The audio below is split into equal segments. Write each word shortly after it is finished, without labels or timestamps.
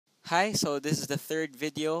Hi, so this is the third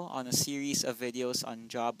video on a series of videos on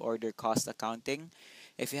job order cost accounting.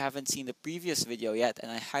 If you haven't seen the previous video yet, and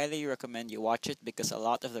I highly recommend you watch it because a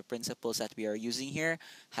lot of the principles that we are using here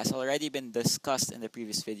has already been discussed in the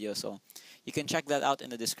previous video, so you can check that out in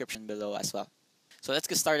the description below as well. So let's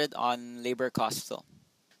get started on labor cost flow.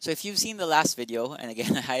 So if you've seen the last video, and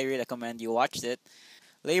again I highly recommend you watched it,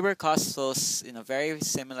 labor cost flows in a very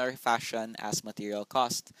similar fashion as material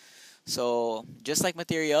cost. So just like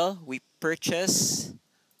material, we purchase,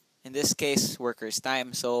 in this case, workers'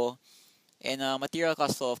 time. So in a material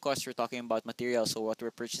cost flow, of course, we're talking about materials. So what we're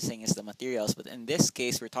purchasing is the materials. But in this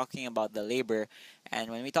case, we're talking about the labor. And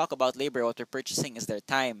when we talk about labor, what we're purchasing is their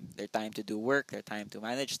time to do work, their time to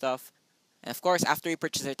manage stuff. And of course, after we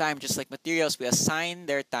purchase their time, just like materials, we assign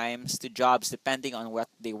their times to jobs depending on what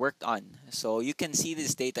they worked on. So you can see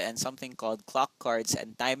this data in something called clock cards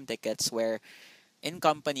and time tickets, where in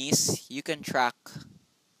companies, you can track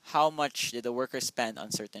how much did the worker spend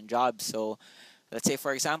on certain jobs. So let's say,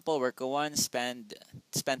 for example, worker 1 spent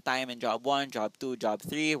time in job 1, job 2, job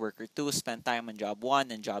 3. Worker 2 spent time on job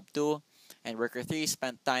 1 and job 2. And worker 3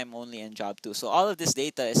 spent time only in job 2. So all of this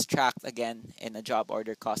data is tracked again in a job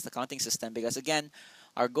order cost accounting system because, again,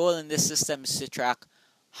 our goal in this system is to track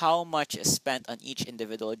how much is spent on each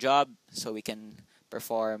individual job so we can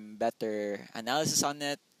perform better analysis on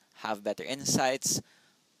it, have better insights,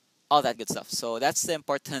 all that good stuff. So that's the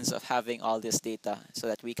importance of having all this data so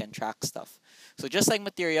that we can track stuff. So just like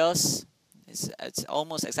materials, it's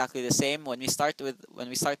almost exactly the same. When we start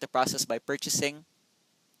the process by purchasing,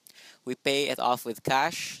 we pay it off with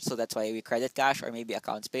cash, so that's why we credit cash or maybe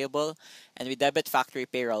accounts payable, and we debit factory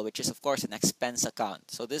payroll, which is of course an expense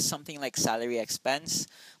account. So this is something like salary expense,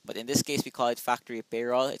 but in this case we call it factory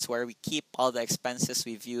payroll. It's where we keep all the expenses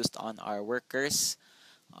we've used on our workers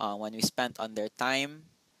when we spent on their time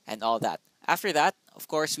and all that. After that, of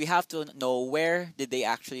course, we have to know where did they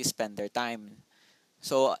actually spend their time.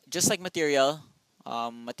 So just like material,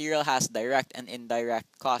 material has direct and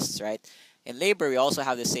indirect costs, right? In labor, we also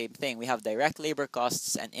have the same thing. We have direct labor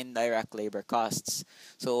costs and indirect labor costs.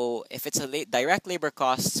 So if it's a direct labor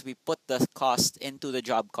costs, we put the cost into the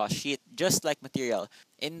job cost sheet, just like material.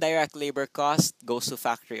 Indirect labor cost goes to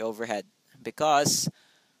factory overhead because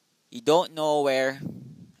you don't know where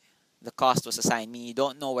the cost was assigned. Meaning you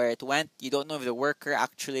don't know where it went. You don't know if the worker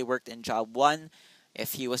actually worked in job 1.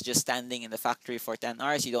 If he was just standing in the factory for 10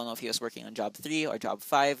 hours, you don't know if he was working on job 3 or job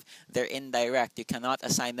 5. They're indirect. You cannot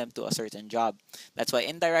assign them to a certain job. That's why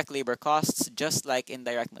indirect labor costs, just like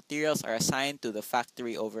indirect materials, are assigned to the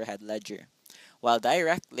factory overhead ledger. While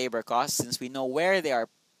direct labor costs, since we know where they are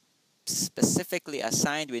specifically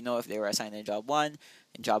assigned, we know if they were assigned in job 1,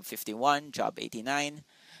 in job 51, job 89,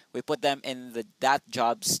 we put them in that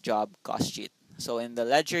job's job cost sheet. So in the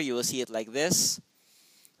ledger, you will see it like this.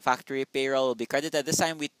 Factory payroll will be credited. This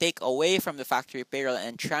time we take away from the factory payroll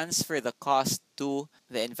and transfer the cost to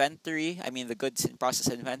the inventory, the goods in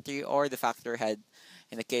process inventory, or the factory head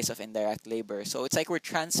in the case of indirect labor. So it's like we're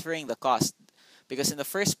transferring the cost. Because in the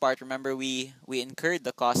first part, remember, we incurred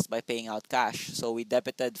the cost by paying out cash. So we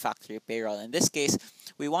debited factory payroll. In this case,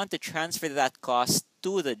 we want to transfer that cost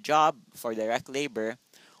to the job for direct labor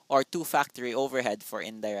or to factory overhead for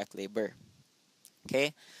indirect labor.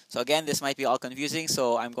 Okay, so again, this might be all confusing,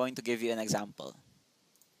 so I'm going to give you an example.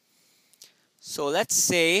 So let's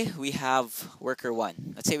say we have worker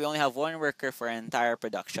 1. Let's say we only have one worker for an entire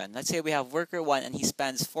production. Let's say we have worker 1 and he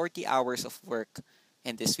spends 40 hours of work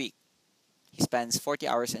in this week. He spends 40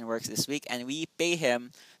 hours in work this week and we pay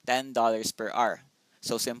him $10 per hour.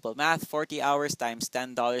 So simple math, 40 hours times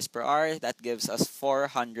 $10 per hour, that gives us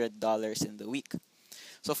 $400 in the week.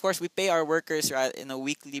 So of course, we pay our workers in a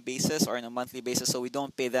weekly basis or in a monthly basis, so we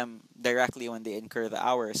don't pay them directly when they incur the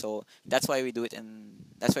hour. So that's why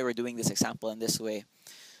that's why we're doing this example in this way.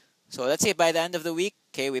 So let's say by the end of the week,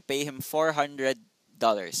 okay, we pay him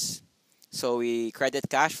 $400. So we credit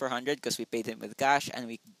cash $400 because we paid him with cash, and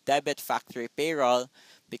we debit factory payroll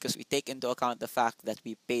because we take into account the fact that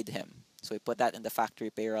we paid him. So we put that in the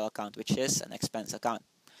factory payroll account, which is an expense account.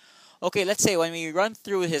 Okay, let's say when we run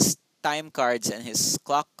through his time cards and his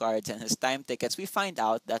clock cards and his time tickets, we find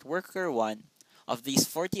out that worker 1, of these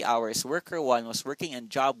 40 hours, worker 1 was working in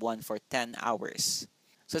job 1 for 10 hours.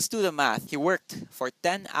 So let's do the math. He worked for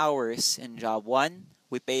 10 hours in job 1.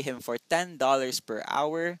 We pay him for $10 per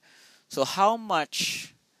hour. So how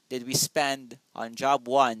much did we spend on job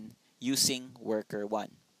 1 using worker 1?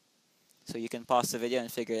 So you can pause the video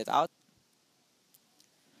and figure it out.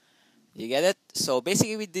 You get it? So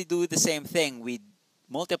basically we do the same thing. We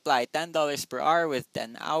multiply $10 per hour with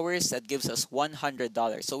 10 hours, that gives us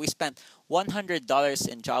 $100. So we spent $100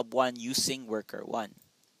 in job 1 using worker 1.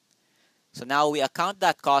 So now we account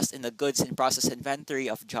that cost in the goods in process inventory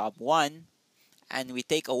of job 1, and we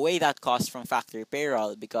take away that cost from factory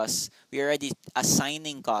payroll because we already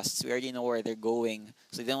assigning costs. We already know where they're going,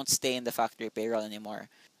 so they don't stay in the factory payroll anymore.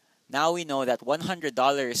 Now we know that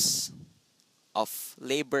 $100 of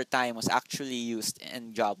labor time was actually used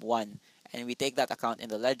in job 1, and we take that account in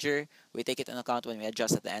the ledger. We take it in account when we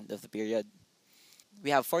adjust at the end of the period. We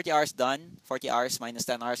have 40 hours done, 40 hours minus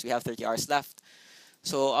 10 hours, we have 30 hours left.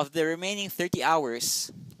 So of the remaining 30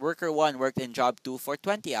 hours, worker 1 worked in job 2 for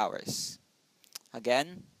 20 hours.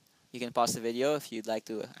 Again, you can pause the video if you'd like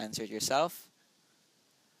to answer it yourself.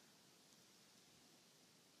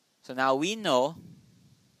 So now we know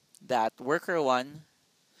that worker 1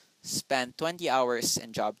 spent 20 hours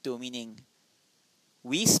in job 2, meaning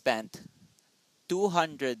we spent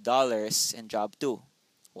 $200 in job 2.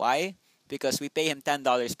 Why? Because we pay him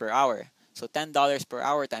 $10 per hour. So $10 per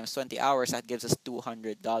hour times 20 hours, that gives us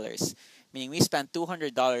 $200. Meaning we spent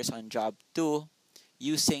 $200 on job 2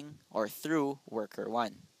 using or through worker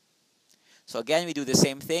 1. So again, we do the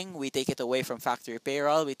same thing. We take it away from factory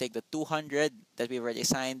payroll. We take the 200 that we've already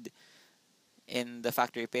assigned in the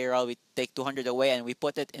factory payroll. We take 200 away and we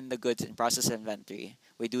put it in the goods in process inventory.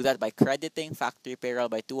 We do that by crediting factory payroll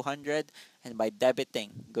by 200 and by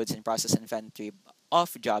debiting goods in process inventory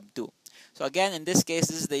of job 2. So again, in this case,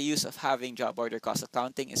 this is the use of having job order cost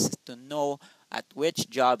accounting, is to know at which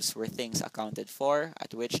jobs were things accounted for,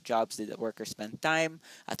 at which jobs did the worker spend time,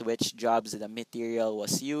 at which jobs the material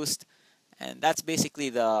was used. And that's basically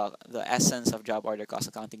the essence of job order cost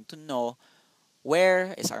accounting, to know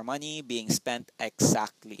where is our money being spent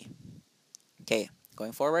exactly. Okay,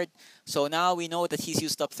 going forward. So now we know that he's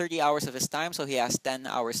used up 30 hours of his time, so he has 10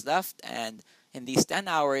 hours left. And in these 10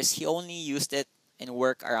 hours, he only used it in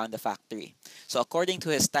work around the factory. So according to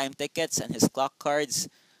his time tickets and his clock cards,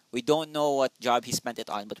 we don't know what job he spent it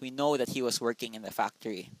on, but we know that he was working in the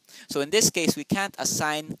factory. So in this case, we can't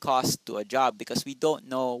assign cost to a job because we don't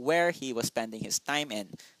know where he was spending his time in.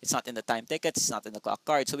 It's not in the time tickets, it's not in the clock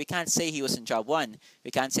card. So we can't say he was in job 1.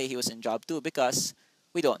 We can't say he was in job 2 because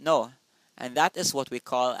we don't know. And that is what we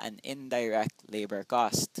call an indirect labor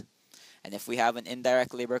cost. And if we have an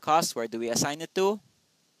indirect labor cost, where do we assign it to?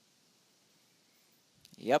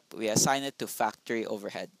 Yep, we assign it to factory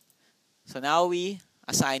overhead. So now we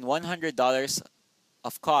assign $100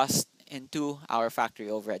 of cost into our factory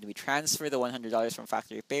overhead. We transfer the $100 from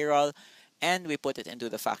factory payroll and we put it into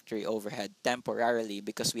the factory overhead temporarily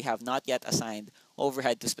because we have not yet assigned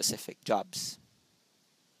overhead to specific jobs.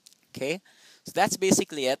 Okay, so that's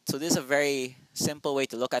basically it. So this is a very simple way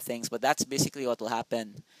to look at things, but that's basically what will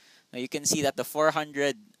happen. Now you can see that the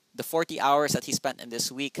 40 hours that he spent in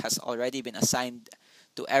this week has already been assigned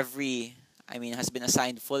to has been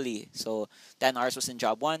assigned fully. So 10 hours was in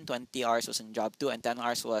job 1, 20 hours was in job 2, and 10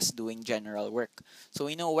 hours was doing general work. So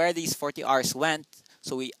we know where these 40 hours went.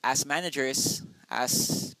 So we, as managers,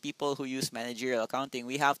 as people who use managerial accounting,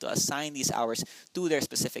 we have to assign these hours to their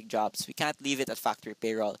specific jobs. We can't leave it at factory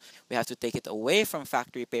payroll. We have to take it away from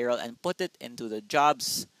factory payroll and put it into the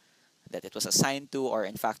jobs that it was assigned to, or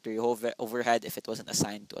in factory overhead if it wasn't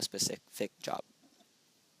assigned to a specific job.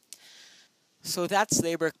 So that's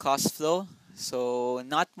labor cost flow. So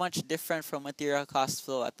not much different from material cost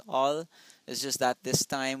flow at all. It's just that this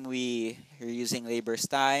time we're using labor's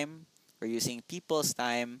time, we're using people's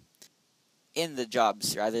time in the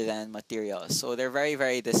jobs rather than materials. So they're very,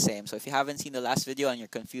 very the same. So if you haven't seen the last video and you're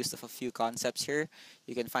confused of a few concepts here,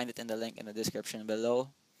 you can find it in the link in the description below.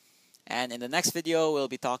 And in the next video, we'll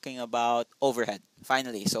be talking about overhead.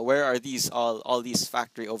 Finally, so where are all these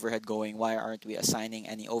factory overhead going? Why aren't we assigning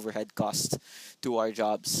any overhead costs to our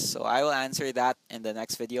jobs? So I will answer that in the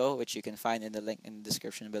next video, which you can find in the link in the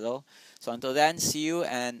description below. So until then, see you,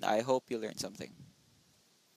 and I hope you learned something.